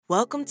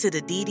Welcome to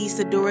the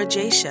Sedeora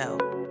Jaye Show,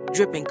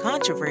 dripping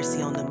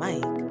controversy on the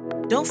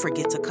mic. Don't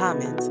forget to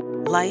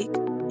comment, like,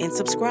 and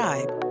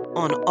subscribe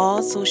on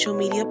all social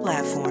media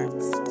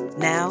platforms.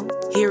 Now,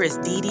 here is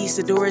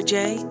Sedeora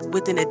Jaye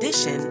with an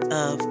edition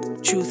of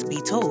Truth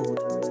Be Told.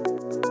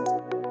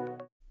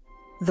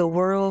 The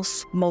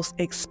world's most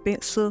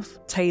expensive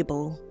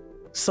table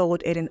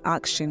sold at an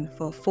auction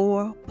for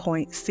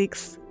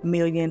 $4.6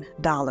 million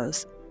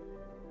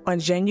on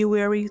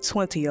January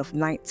 20th,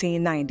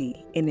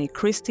 1990, in a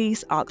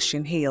Christie's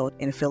auction held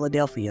in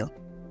Philadelphia.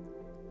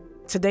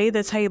 Today,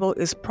 the table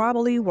is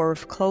probably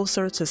worth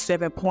closer to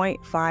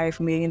 $7.5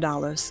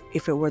 million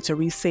if it were to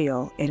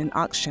resell at an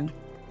auction.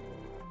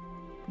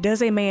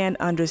 Does a man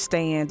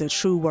understand the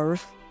true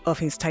worth of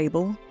his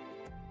table?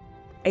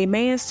 A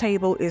man's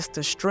table is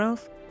the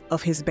strength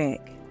of his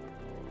back.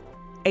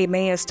 A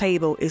man's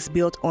table is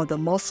built on the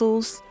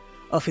muscles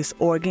of his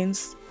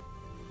organs,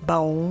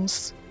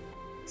 bones,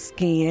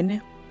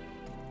 skin,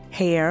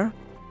 hair,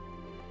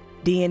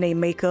 DNA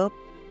makeup,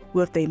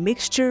 with a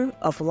mixture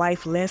of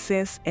life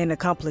lessons and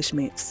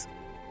accomplishments.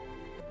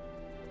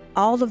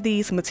 All of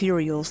these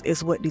materials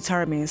is what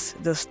determines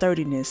the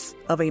sturdiness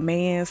of a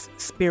man's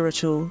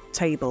spiritual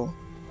table.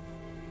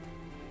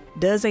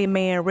 Does a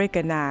man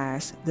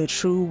recognize the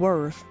true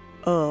worth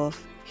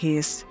of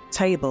his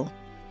table?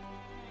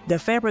 The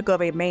fabric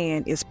of a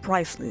man is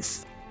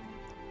priceless,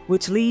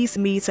 which leads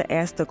me to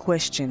ask the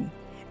question,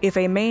 if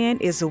a man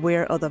is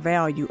aware of the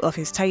value of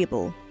his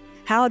table,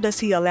 how does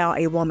he allow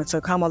a woman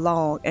to come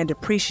along and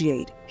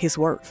appreciate his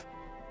worth?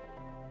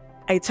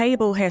 A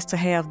table has to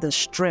have the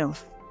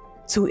strength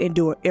to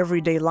endure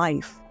everyday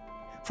life,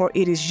 for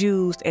it is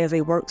used as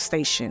a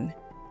workstation,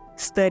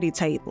 study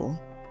table,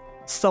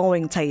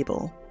 sewing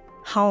table,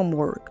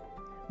 homework,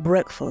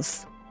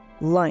 breakfast,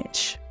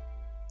 lunch,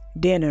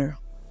 dinner,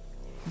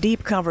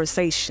 deep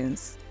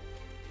conversations.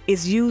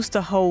 It's used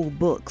to hold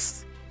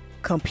books,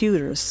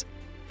 computers,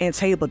 and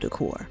table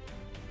decor.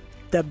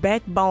 The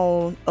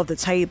backbone of the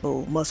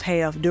table must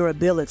have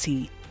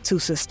durability to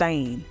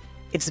sustain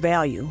its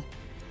value.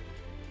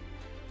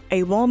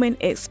 A woman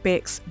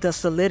expects the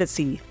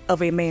solidity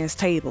of a man's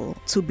table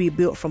to be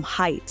built from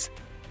height,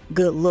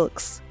 good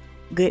looks,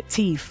 good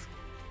teeth,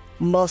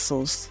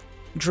 muscles,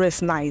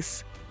 dress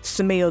nice,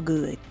 smell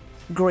good,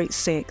 great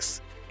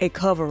sex, a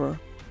coverer,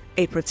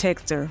 a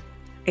protector,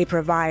 a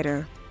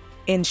provider,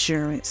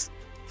 insurance,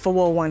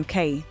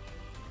 401k,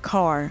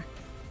 car,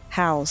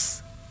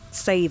 house,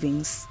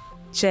 savings,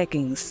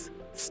 checkings,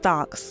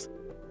 stocks,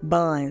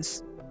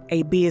 bonds,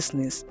 a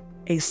business,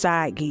 a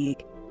side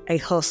gig, a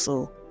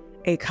hustle,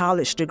 a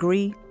college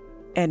degree,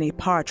 and a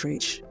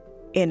partridge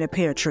in a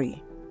pear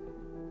tree.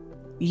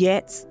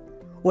 Yet,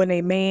 when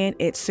a man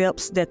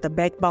accepts that the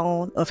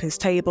backbone of his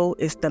table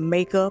is the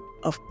makeup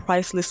of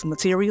priceless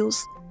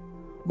materials,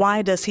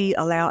 why does he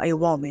allow a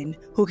woman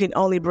who can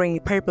only bring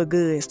paper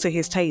goods to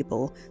his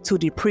table to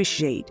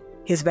depreciate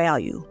his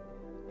value?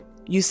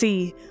 You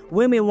see,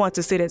 women want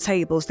to sit at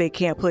tables they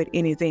can't put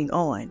anything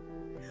on.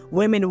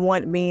 Women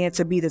want men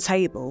to be the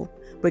table,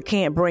 but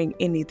can't bring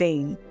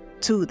anything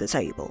to the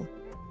table.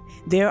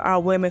 There are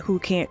women who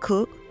can't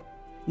cook,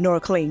 nor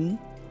clean.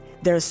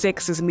 Their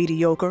sex is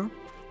mediocre,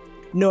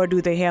 nor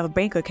do they have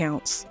bank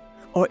accounts.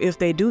 Or if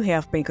they do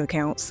have bank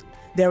accounts,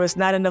 there is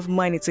not enough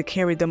money to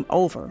carry them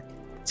over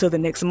to the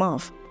next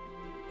month.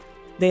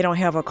 They don't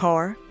have a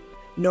car,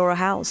 nor a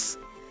house.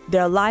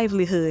 Their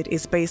livelihood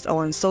is based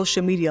on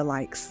social media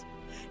likes,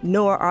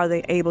 nor are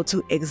they able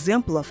to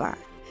exemplify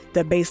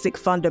the basic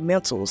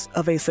fundamentals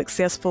of a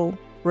successful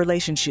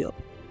relationship.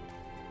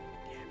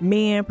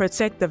 Men,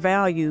 protect the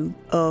value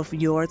of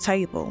your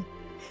table.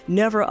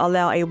 Never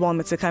allow a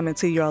woman to come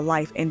into your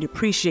life and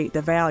depreciate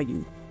the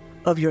value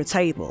of your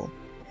table,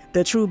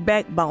 the true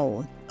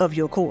backbone of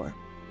your core.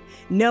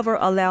 Never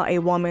allow a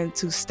woman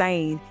to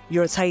stain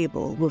your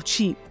table with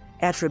cheap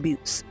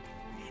attributes.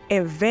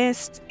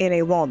 Invest in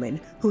a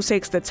woman who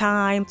takes the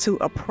time to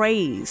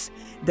appraise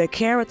the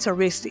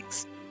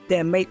characteristics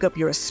that make up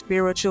your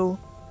spiritual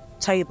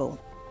table.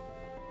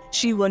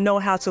 She will know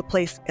how to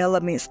place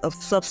elements of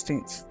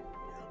substance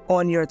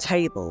on your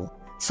table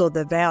so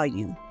the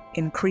value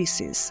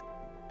increases.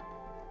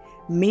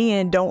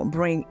 Men don't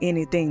bring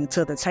anything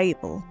to the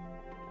table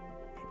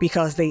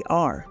because they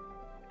are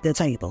the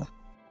table.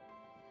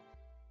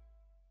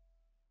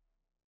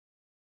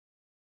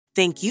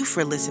 Thank you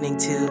for listening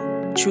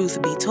to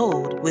Truth Be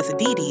Told with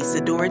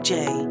Sedeora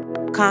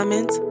Jaye.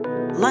 Comment,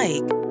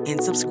 like,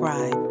 and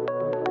subscribe.